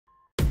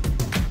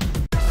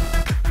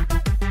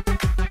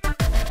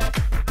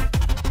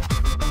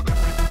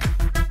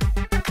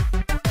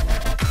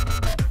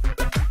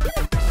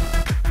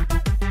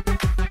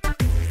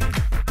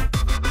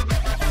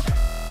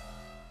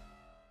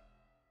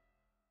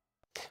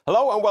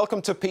Hello and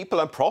welcome to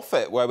People and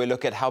Profit, where we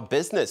look at how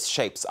business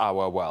shapes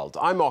our world.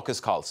 I'm Marcus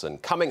Carlson.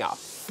 Coming up,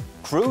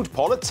 crude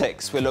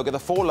politics. We look at the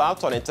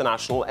fallout on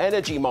international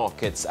energy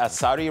markets as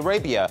Saudi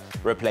Arabia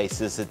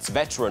replaces its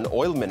veteran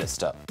oil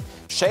minister.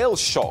 Shale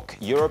shock.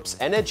 Europe's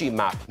energy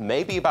map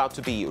may be about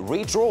to be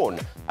redrawn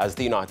as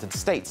the United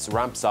States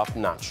ramps up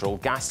natural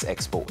gas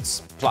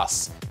exports.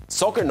 Plus,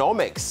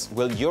 Soccernomics.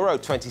 Will Euro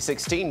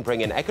 2016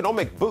 bring an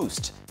economic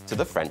boost to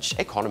the French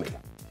economy?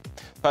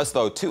 First,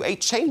 though, to a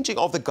changing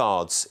of the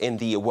guards in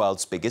the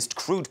world's biggest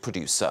crude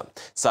producer.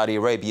 Saudi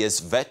Arabia's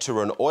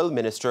veteran oil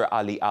minister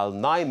Ali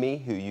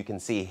Al-Naimi, who you can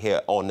see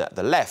here on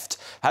the left,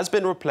 has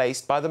been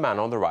replaced by the man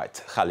on the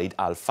right, Khalid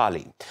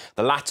Al-Falih.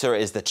 The latter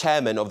is the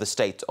chairman of the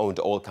state-owned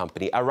oil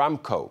company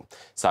Aramco.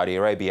 Saudi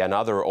Arabia and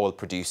other oil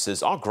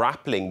producers are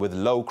grappling with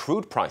low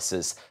crude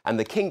prices, and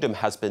the kingdom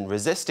has been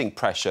resisting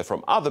pressure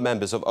from other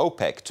members of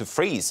OPEC to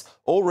freeze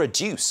or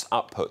reduce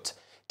output.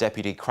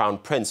 Deputy Crown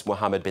Prince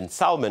Mohammed bin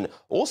Salman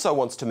also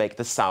wants to make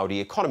the Saudi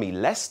economy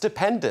less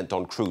dependent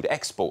on crude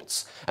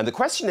exports. And the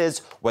question is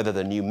whether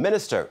the new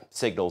minister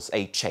signals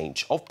a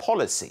change of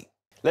policy.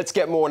 Let's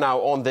get more now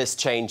on this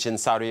change in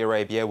Saudi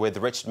Arabia with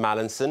Richard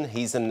Mallinson.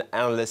 He's an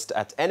analyst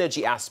at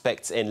Energy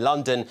Aspects in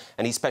London,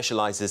 and he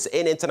specialises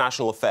in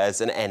international affairs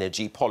and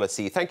energy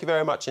policy. Thank you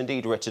very much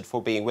indeed, Richard,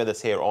 for being with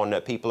us here on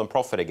People and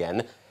Profit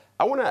again.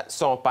 I want to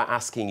start by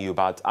asking you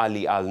about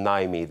Ali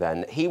Al-Naimi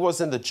then. He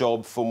was in the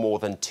job for more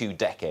than 2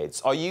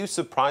 decades. Are you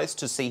surprised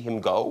to see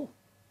him go?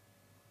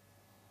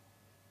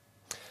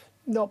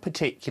 Not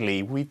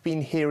particularly. We've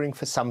been hearing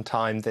for some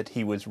time that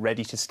he was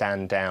ready to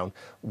stand down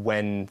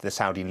when the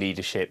Saudi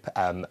leadership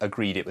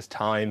agreed it was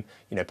time,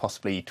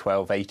 possibly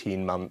 12,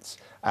 18 months.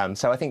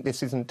 So I think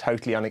this isn't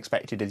totally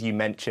unexpected. As you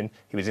mentioned,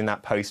 he was in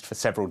that post for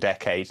several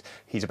decades.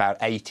 He's about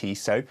 80,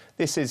 so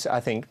this is, I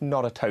think,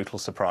 not a total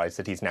surprise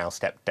that he's now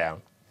stepped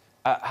down.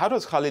 How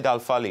does Khalid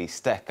Al-Falih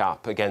stack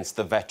up against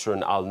the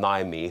veteran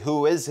Al-Naimi?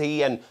 Who is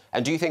he, and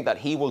do you think that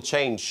he will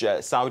change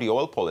Saudi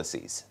oil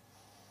policies?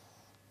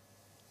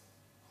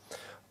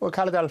 Well,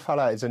 Khalid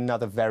Al-Falih is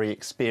another very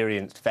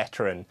experienced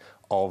veteran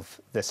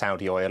of the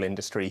Saudi oil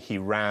industry. He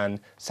ran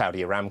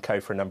Saudi Aramco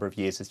for a number of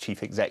years as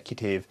chief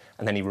executive,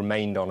 and then he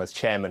remained on as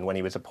chairman when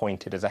he was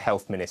appointed as a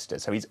health minister.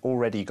 So he's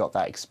already got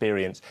that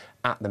experience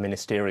at the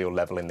ministerial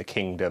level in the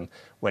kingdom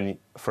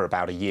for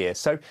about a year.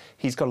 So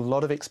he's got a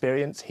lot of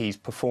experience. He's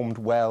performed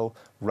well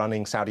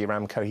running Saudi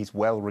Aramco. He's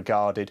well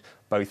regarded,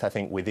 both, I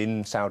think,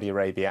 within Saudi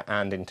Arabia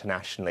and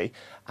internationally.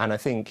 And I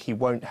think he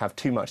won't have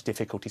too much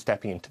difficulty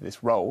stepping into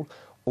this role.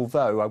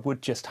 Although I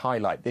would just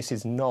highlight, this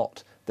is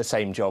not the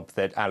same job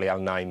that Ali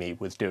Al-Naimi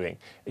was doing.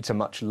 It's a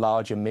much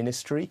larger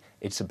ministry.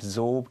 It's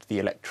absorbed the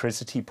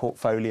electricity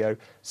portfolio,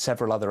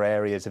 several other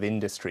areas of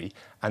industry,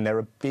 and there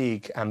are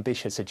big,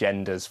 ambitious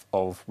agendas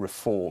of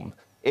reform.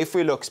 If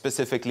we look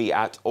specifically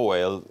at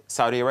oil,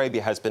 Saudi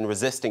Arabia has been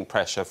resisting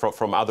pressure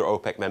from other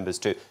OPEC members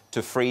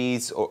to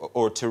freeze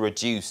or to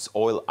reduce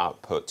oil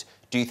output.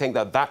 Do you think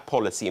that that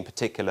policy in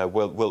particular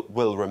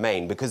will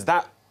remain? Because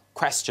that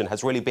question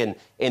has really been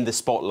in the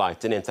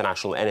spotlight in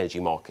international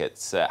energy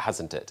markets,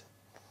 hasn't it?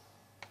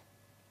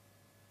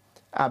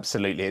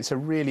 Absolutely. It's a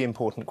really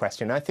important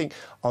question. I think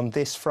on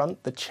this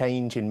front, the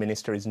change in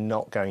minister is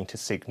not going to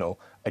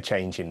signal a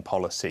change in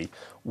policy.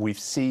 We've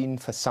seen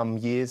for some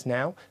years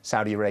now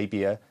Saudi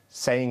Arabia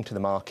saying to the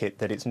market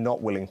that it's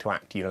not willing to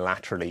act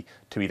unilaterally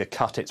to either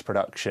cut its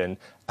production,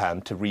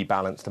 to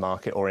rebalance the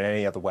market, or in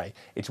any other way.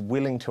 It's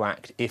willing to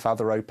act if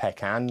other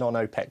OPEC and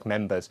non-OPEC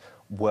members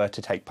were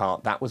to take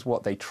part. That was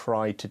what they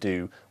tried to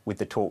do with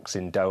the talks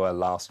in Doha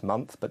last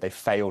month, but they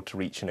failed to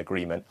reach an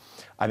agreement.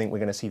 I think we're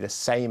going to see the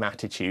same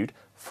attitude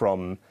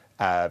from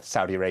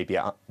Saudi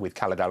Arabia with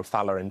Khalid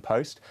Al-Falih in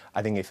post.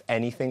 I think, if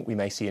anything, we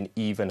may see an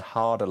even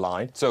harder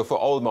line. So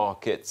for oil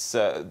markets,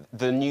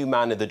 the new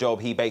man in the job,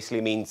 he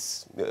basically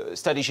means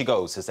steady she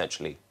goes,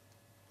 essentially.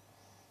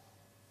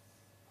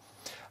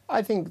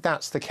 I think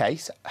that's the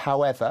case.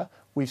 However,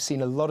 we've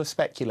seen a lot of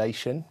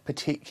speculation,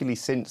 particularly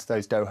since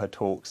those Doha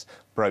talks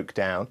broke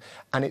down,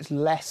 and it's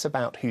less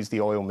about who's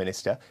the oil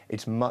minister.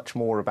 It's much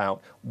more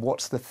about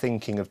what's the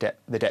thinking of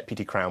the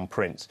Deputy Crown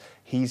Prince.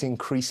 He's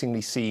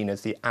increasingly seen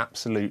as the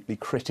absolutely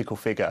critical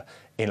figure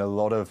in a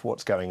lot of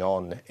what's going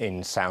on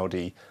in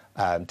Saudi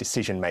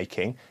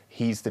decision-making.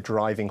 He's the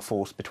driving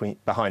force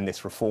behind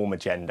this reform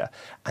agenda,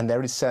 and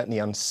there is certainly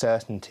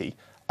uncertainty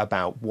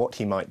about what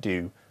he might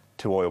do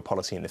to oil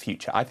policy in the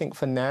future. I think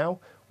for now,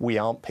 we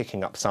aren't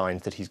picking up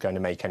signs that he's going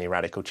to make any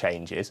radical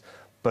changes.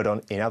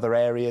 But in other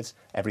areas,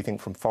 everything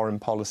from foreign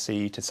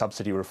policy to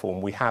subsidy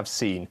reform, we have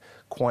seen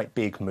quite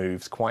big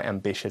moves, quite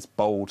ambitious,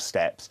 bold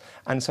steps.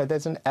 And so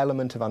there's an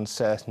element of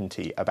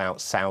uncertainty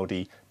about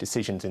Saudi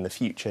decisions in the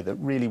future that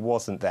really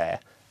wasn't there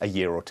a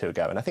year or two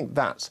ago. And I think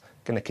that's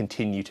going to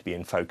continue to be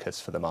in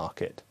focus for the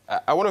market.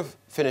 I want to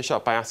finish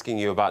up by asking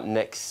you about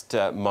next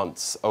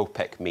month's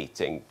OPEC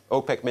meeting.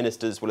 OPEC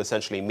ministers will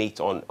essentially meet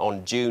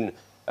on June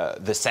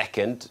the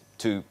 2nd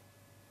to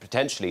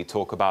potentially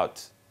talk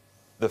about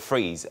the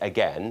freeze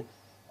again.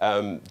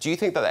 Do you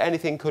think that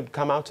anything could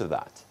come out of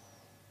that?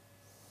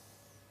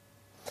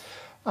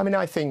 I mean,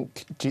 I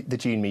think the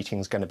June meeting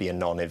is going to be a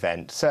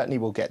non-event. Certainly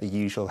we'll get the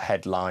usual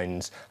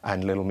headlines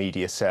and little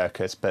media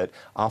circus, but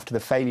after the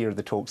failure of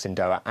the talks in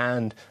Doha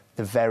and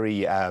the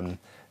very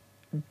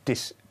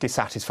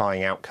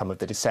dissatisfying outcome of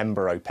the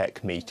December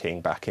OPEC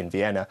meeting back in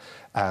Vienna,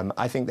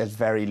 I think there's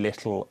very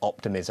little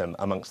optimism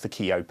amongst the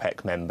key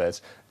OPEC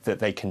members that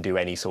they can do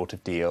any sort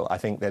of deal. I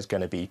think there's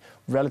going to be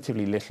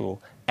relatively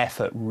little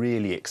effort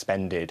really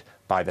expended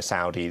by the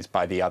Saudis,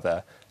 by the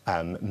other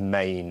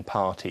main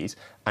parties,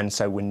 and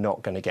so we're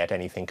not going to get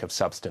anything of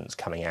substance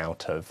coming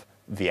out of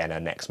Vienna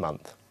next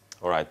month.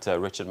 All right,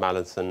 Richard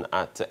Mallinson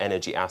at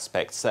Energy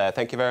Aspects,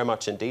 thank you very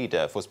much indeed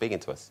for speaking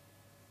to us.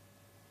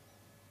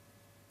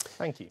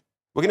 Thank you.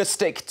 We're going to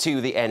stick to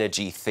the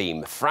energy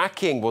theme.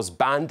 Fracking was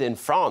banned in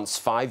France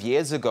 5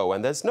 years ago,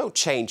 and there's no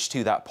change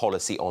to that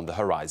policy on the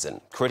horizon.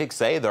 Critics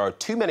say there are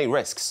too many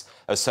risks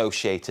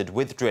associated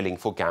with drilling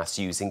for gas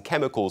using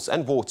chemicals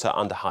and water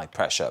under high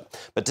pressure.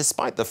 But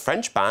despite the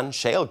French ban,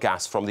 shale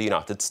gas from the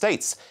United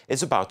States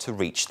is about to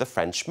reach the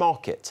French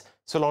market.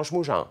 Solange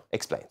Mougin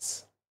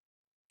explains.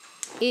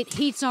 It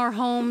heats our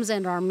homes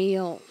and our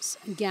meals.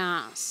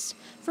 Gas.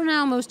 For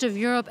now, most of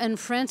Europe and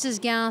France's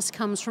gas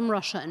comes from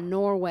Russia and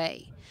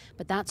Norway.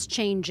 But that's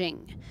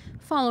changing.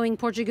 Following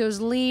Portugal's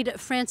lead,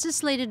 France is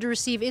slated to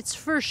receive its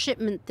first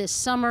shipment this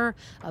summer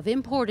of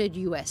imported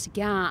U.S.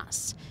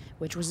 gas,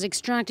 which was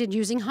extracted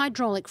using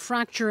hydraulic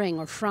fracturing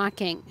or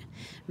fracking,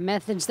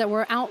 methods that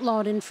were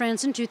outlawed in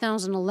France in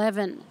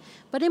 2011.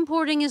 But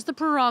importing is the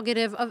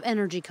prerogative of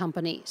energy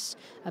companies,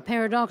 a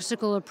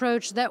paradoxical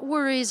approach that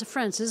worries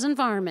France's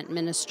environment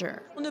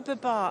minister. We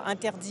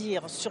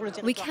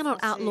cannot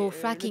outlaw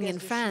fracking in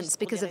France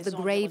because of the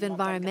grave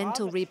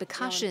environmental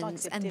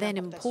repercussions and then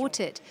import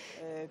it.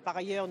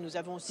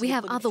 We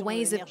have other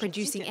ways of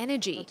producing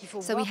energy,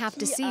 so we have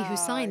to see who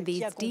signed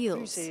these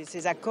deals.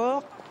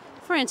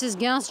 France's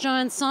gas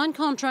giant signed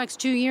contracts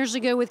 2 years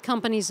ago with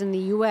companies in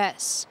the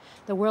U.S.,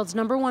 the world's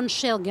 #1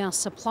 shale gas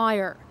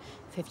supplier.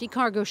 50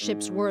 cargo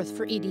ships worth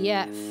for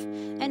EDF.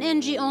 And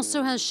Engie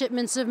also has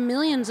shipments of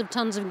millions of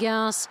tons of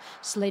gas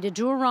slated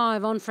to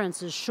arrive on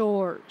France's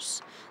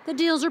shores. The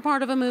deals are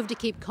part of a move to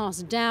keep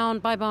costs down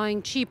by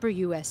buying cheaper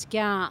U.S.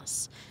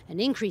 gas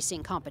and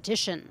increasing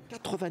competition.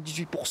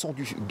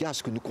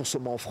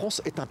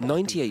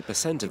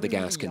 98% of the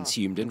gas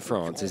consumed in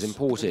France is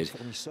imported.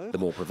 The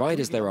more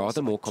providers there are,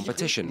 the more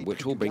competition,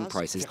 which will bring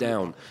prices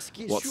down.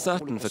 What's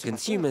certain for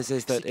consumers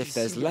is that if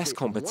there's less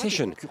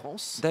competition,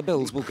 their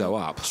bills will go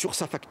up.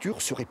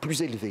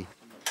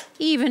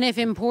 Even if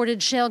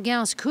imported shale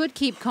gas could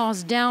keep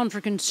costs down for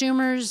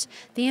consumers,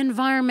 the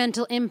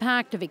environmental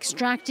impact of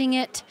extracting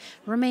it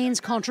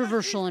remains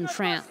controversial in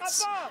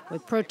France,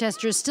 with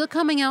protesters still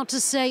coming out to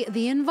say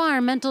the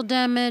environmental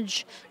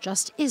damage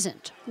just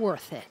isn't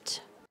worth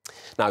it.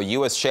 Now,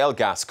 US shale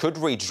gas could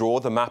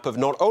redraw the map of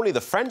not only the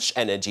French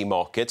energy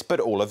market, but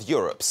all of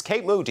Europe's.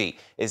 Kate Moody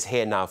is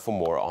here now for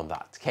more on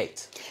that.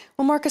 Kate.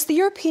 Well, Marcus, the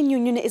European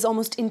Union is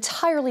almost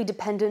entirely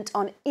dependent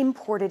on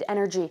imported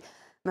energy.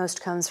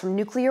 Most comes from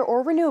nuclear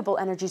or renewable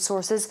energy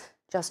sources.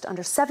 Just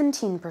under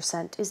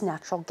 17% is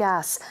natural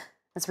gas.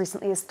 As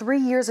recently as 3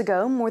 years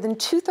ago, more than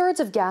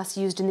 2/3 of gas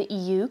used in the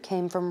EU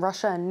came from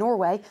Russia and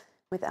Norway,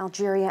 with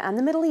Algeria and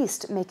the Middle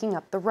East making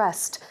up the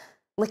rest.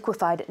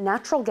 Liquefied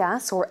natural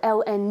gas, or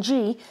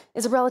LNG,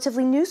 is a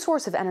relatively new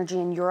source of energy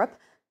in Europe.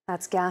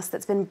 That's gas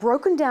that's been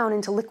broken down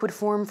into liquid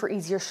form for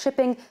easier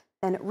shipping,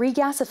 then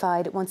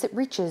regasified once it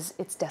reaches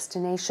its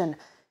destination.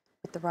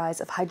 With the rise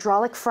of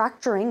hydraulic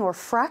fracturing, or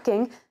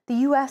fracking, the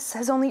U.S.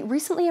 has only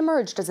recently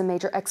emerged as a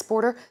major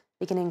exporter,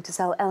 beginning to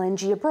sell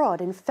LNG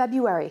abroad in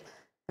February.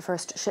 The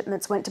first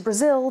shipments went to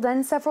Brazil,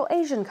 then several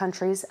Asian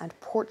countries and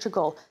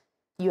Portugal.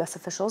 U.S.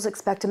 officials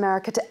expect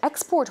America to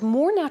export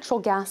more natural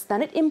gas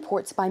than it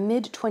imports by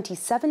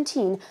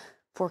mid-2017,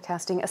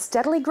 forecasting a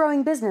steadily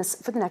growing business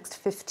for the next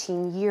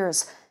 15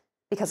 years.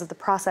 Because of the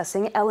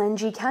processing,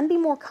 LNG can be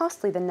more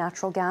costly than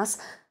natural gas,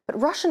 but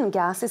Russian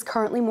gas is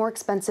currently more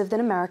expensive than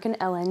American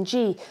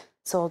LNG,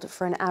 sold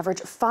for an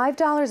average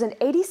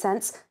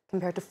 $5.80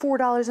 compared to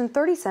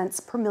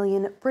 $4.30 per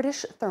million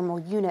British thermal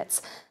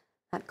units.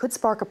 That could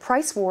spark a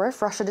price war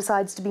if Russia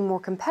decides to be more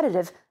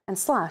competitive and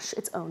slash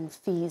its own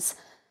fees.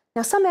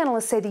 Now, some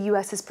analysts say the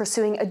U.S. is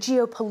pursuing a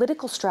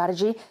geopolitical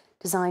strategy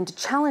designed to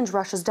challenge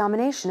Russia's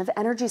domination of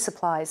energy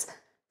supplies.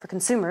 For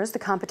consumers, the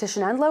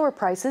competition and lower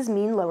prices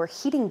mean lower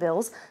heating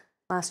bills.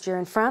 Last year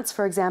in France,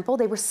 for example,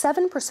 they were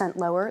 7%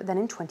 lower than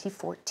in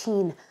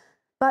 2014.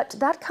 But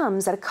that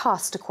comes at a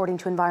cost, according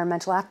to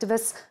environmental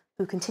activists,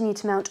 who continue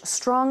to mount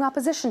strong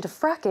opposition to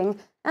fracking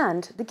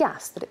and the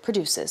gas that it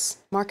produces.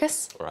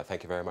 Marcus? All right,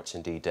 thank you very much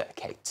indeed,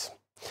 Kate.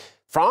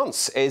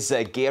 France is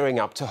gearing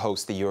up to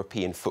host the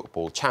European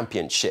Football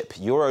Championship.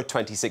 Euro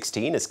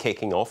 2016 is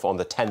kicking off on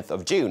the 10th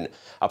of June.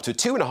 Up to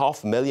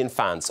 2.5 million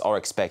fans are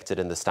expected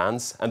in the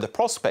stands, and the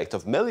prospect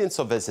of millions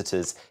of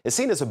visitors is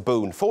seen as a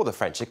boon for the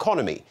French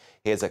economy.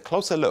 Here's a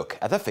closer look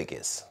at the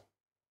figures.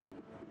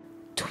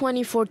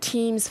 24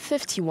 teams,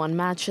 51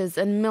 matches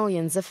and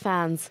millions of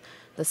fans,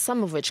 the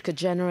sum of which could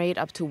generate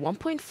up to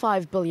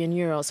 1.5 billion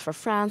euros for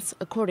France,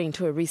 according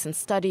to a recent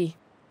study.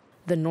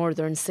 The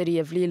northern city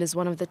of Lille is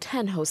one of the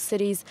 10 host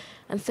cities,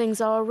 and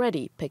things are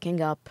already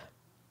picking up.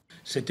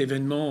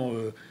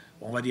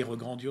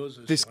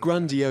 This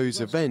grandiose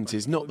event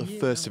is not the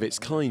first of its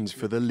kind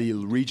for the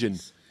Lille region,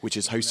 which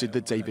has hosted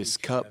the Davis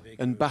Cup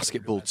and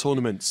basketball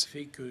tournaments.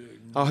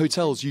 Our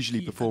hotels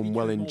usually perform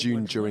well in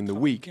June during the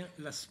week,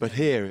 but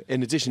here,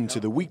 in addition to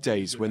the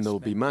weekdays when there'll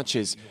be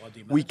matches,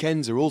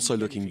 weekends are also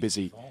looking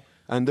busy,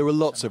 and there are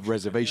lots of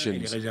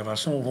reservations.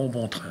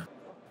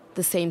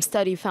 The same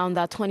study found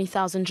that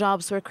 20,000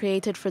 jobs were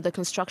created for the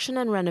construction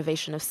and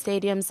renovation of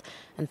stadiums,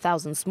 and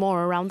thousands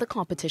more around the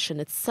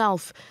competition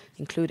itself,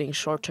 including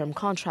short-term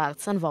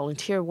contracts and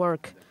volunteer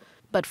work.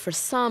 But for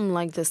some,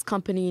 like this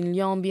company in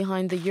Lyon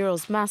behind the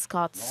Euro's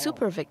mascot,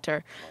 Super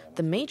Victor,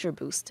 the major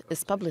boost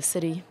is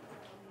publicity.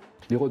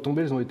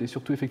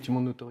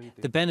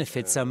 The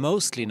benefits are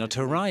mostly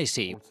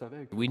notoriety.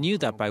 We knew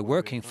that by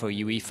working for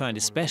UEFA and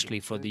especially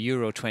for the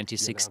Euro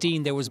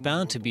 2016, there was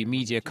bound to be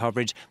media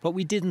coverage, but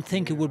we didn't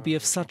think it would be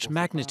of such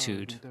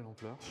magnitude.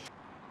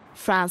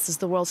 France is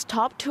the world's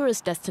top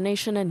tourist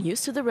destination and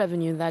used to the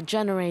revenue that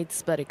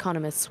generates, but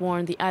economists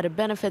warn the added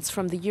benefits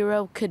from the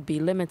Euro could be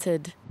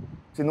limited.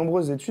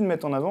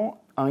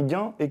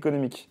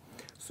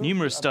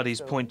 Numerous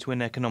studies point to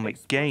an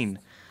economic gain.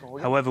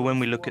 However, when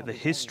we look at the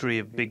history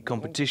of big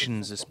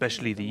competitions,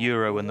 especially the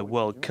Euro and the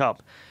World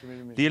Cup,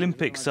 the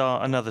Olympics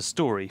are another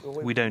story.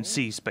 We don't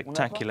see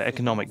spectacular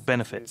economic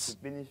benefits.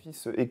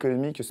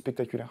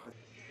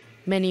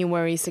 Many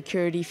worry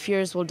security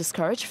fears will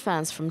discourage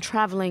fans from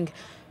traveling.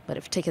 But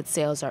if ticket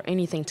sales are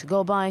anything to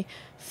go by,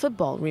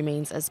 football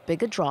remains as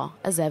big a draw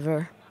as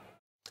ever.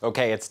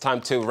 OK, it's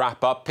time to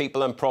wrap up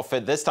People and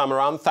Profit this time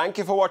around. Thank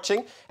you for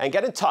watching, and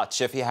get in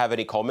touch if you have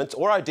any comments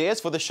or ideas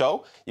for the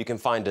show. You can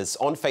find us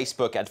on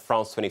Facebook at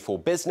France 24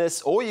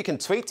 Business, or you can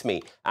tweet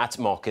me at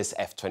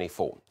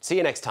MarcusF24. See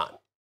you next time.